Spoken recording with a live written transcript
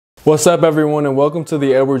What's up everyone, and welcome to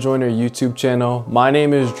the Edward Joyner YouTube channel. My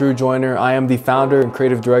name is Drew Joyner. I am the founder and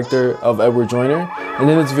creative director of Edward Joyner. And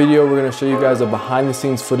in this video, we're going to show you guys a behind the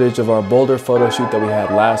scenes footage of our Boulder photo shoot that we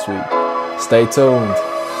had last week. Stay tuned.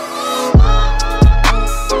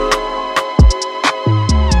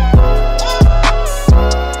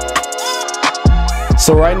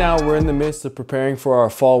 So right now we're in the midst of preparing for our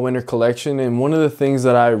fall winter collection, and one of the things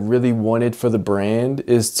that I really wanted for the brand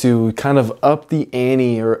is to kind of up the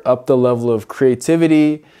ante or up the level of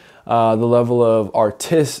creativity, the level of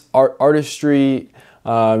artistry,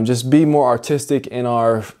 just be more artistic in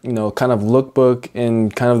our kind of lookbook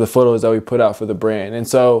and kind of the photos that we put out for the brand. And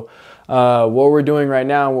so what we're doing right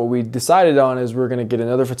now, what we decided on, is we're going to get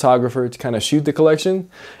another photographer to kind of shoot the collection.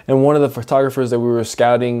 And one of the photographers that we were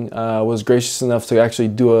scouting was gracious enough to actually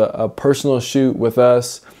do a personal shoot with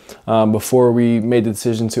us before we made the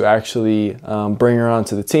decision to actually bring her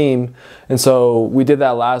onto the team. And so we did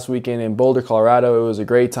that last weekend in Boulder, Colorado. It was a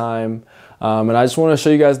great time. And I just want to show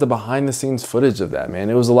you guys the behind the scenes footage of that, man.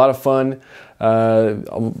 It was a lot of fun.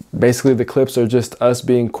 Basically the clips are just us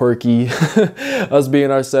being quirky, us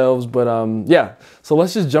being ourselves. But yeah, so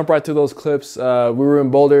let's just jump right to those clips. We were in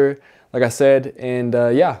Boulder, like I said, and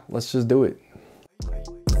yeah, let's just do it.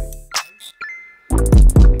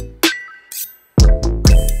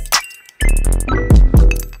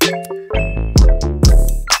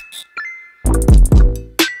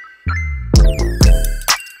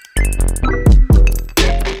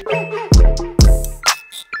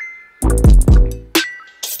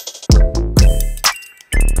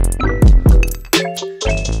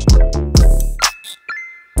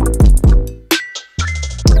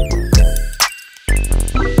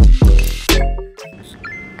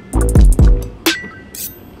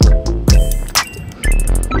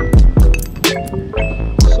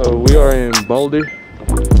 We are in Boulder,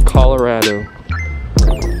 Colorado,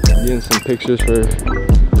 getting some pictures for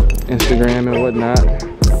Instagram and whatnot.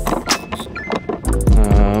 I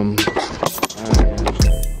am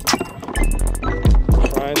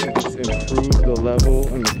trying to just improve the level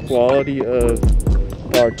and the quality of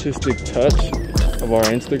the artistic touch of our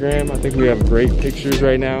Instagram. I think we have great pictures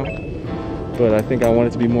right now, but I think I want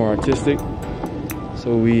it to be more artistic.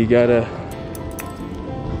 So we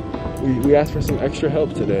asked for some extra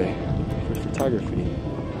help today for photography. And,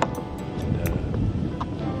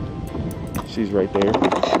 she's right there,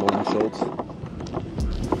 Lauren Schultz.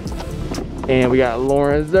 And we got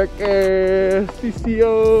Lauren Zerker,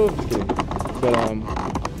 CCO. Just kidding.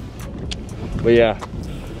 But yeah,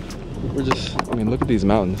 we're just, I mean, look at these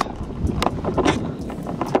mountains.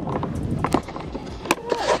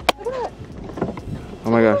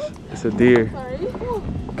 Oh my gosh, it's a deer.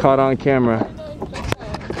 Caught on camera.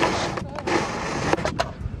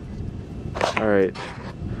 All right.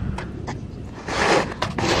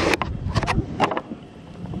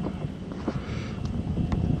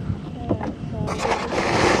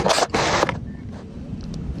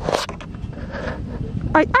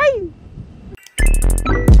 Ay, ay.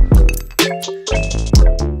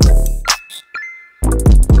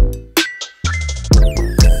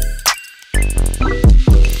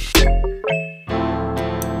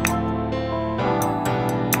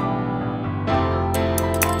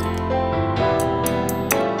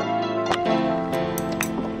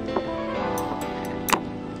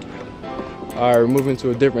 All right, we're moving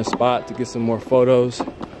to a different spot to get some more photos.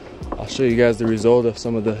 I'll show you guys the result of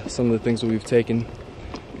some of the things that we've taken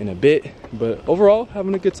in a bit. But overall,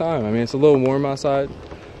 having a good time. I mean, it's a little warm outside,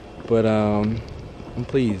 but I'm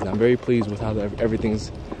pleased. I'm very pleased with how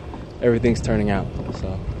everything's turning out.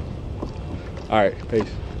 So, all right, peace.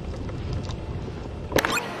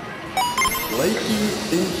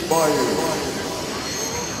 Lakey inspired.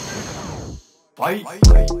 Fight.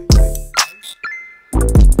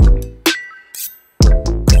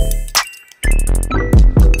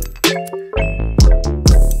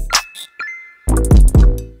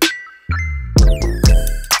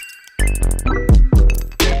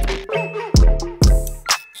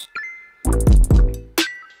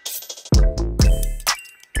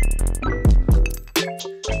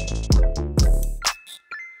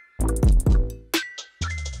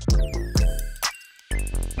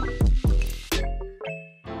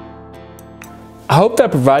 I hope that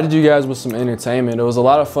provided you guys with some entertainment. It was a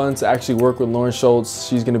lot of fun to actually work with Lauren Schultz.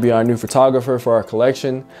 She's going to be our new photographer for our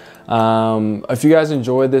collection. If you guys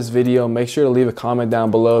enjoyed this video, make sure to leave a comment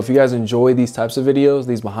down below. If you guys enjoy these types of videos,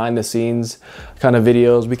 these behind the scenes kind of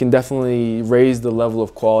videos, we can definitely raise the level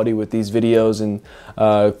of quality with these videos and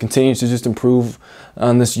continue to just improve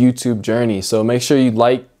on this YouTube journey. So make sure you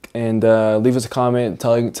like and leave us a comment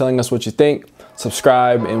telling us what you think.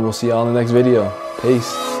 Subscribe, and we'll see y'all in the next video.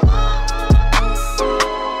 Peace.